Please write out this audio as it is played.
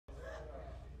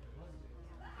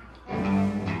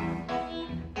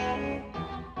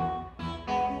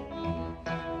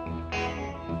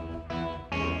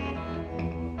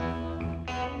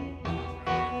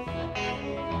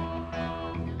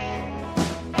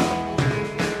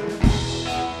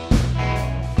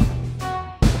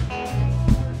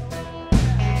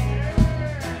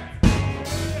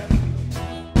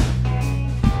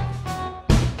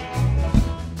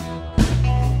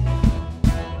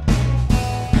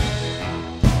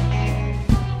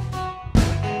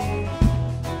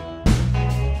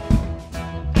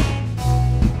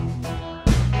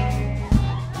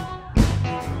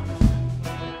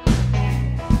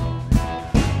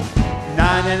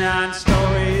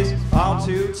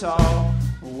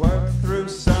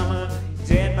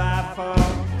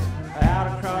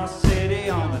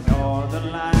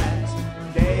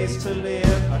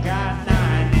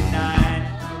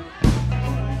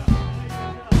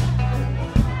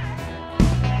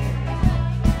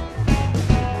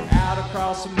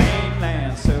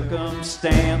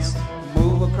stance.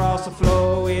 Move across the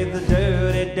floor with a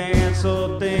dirty dance,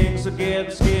 so things will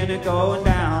get skinny going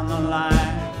down the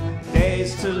line.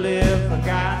 Days to live, I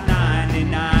got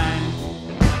 99.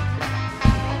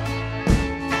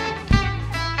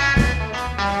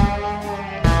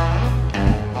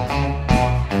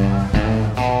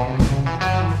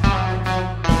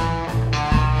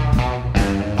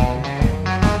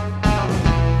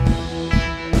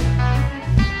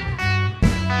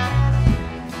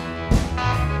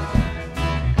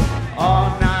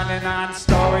 All 99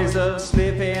 stories of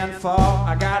slip and fall.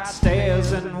 I got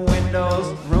stairs and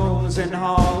windows, rooms and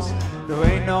halls. There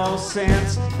ain't no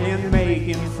sense in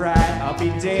making fright. I'll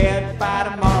be dead by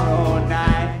tomorrow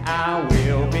night. I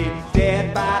will be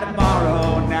dead by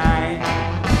tomorrow night.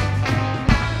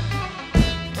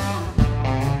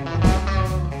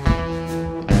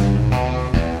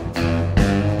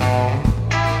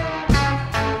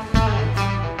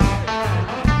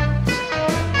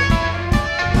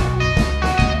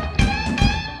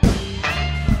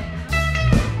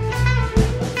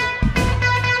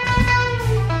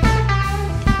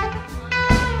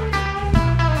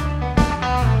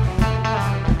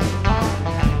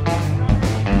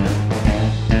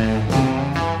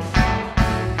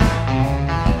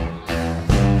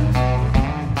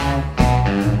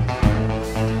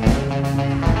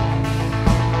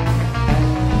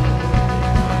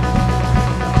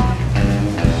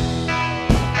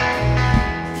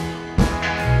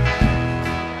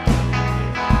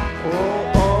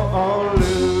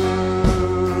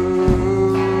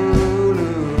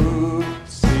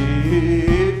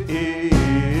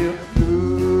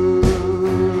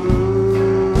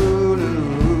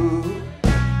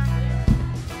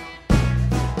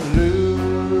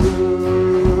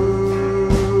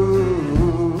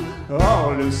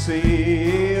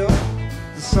 Lucille,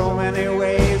 there's so many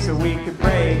ways that we could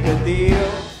break a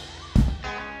deal.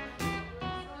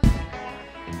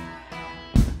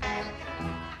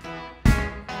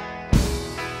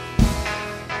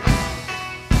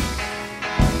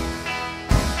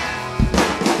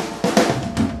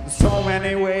 So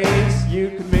many ways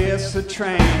you could miss a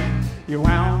train. You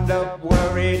wound up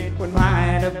worried what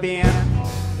might have been.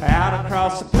 Out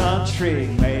across the country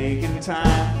making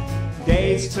time.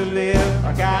 Days to live,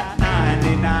 I got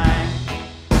 99.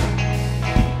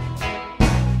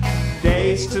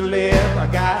 Days to live, I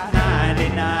got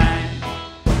 99.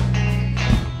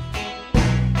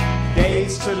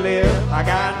 Days to live, I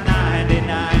got 99.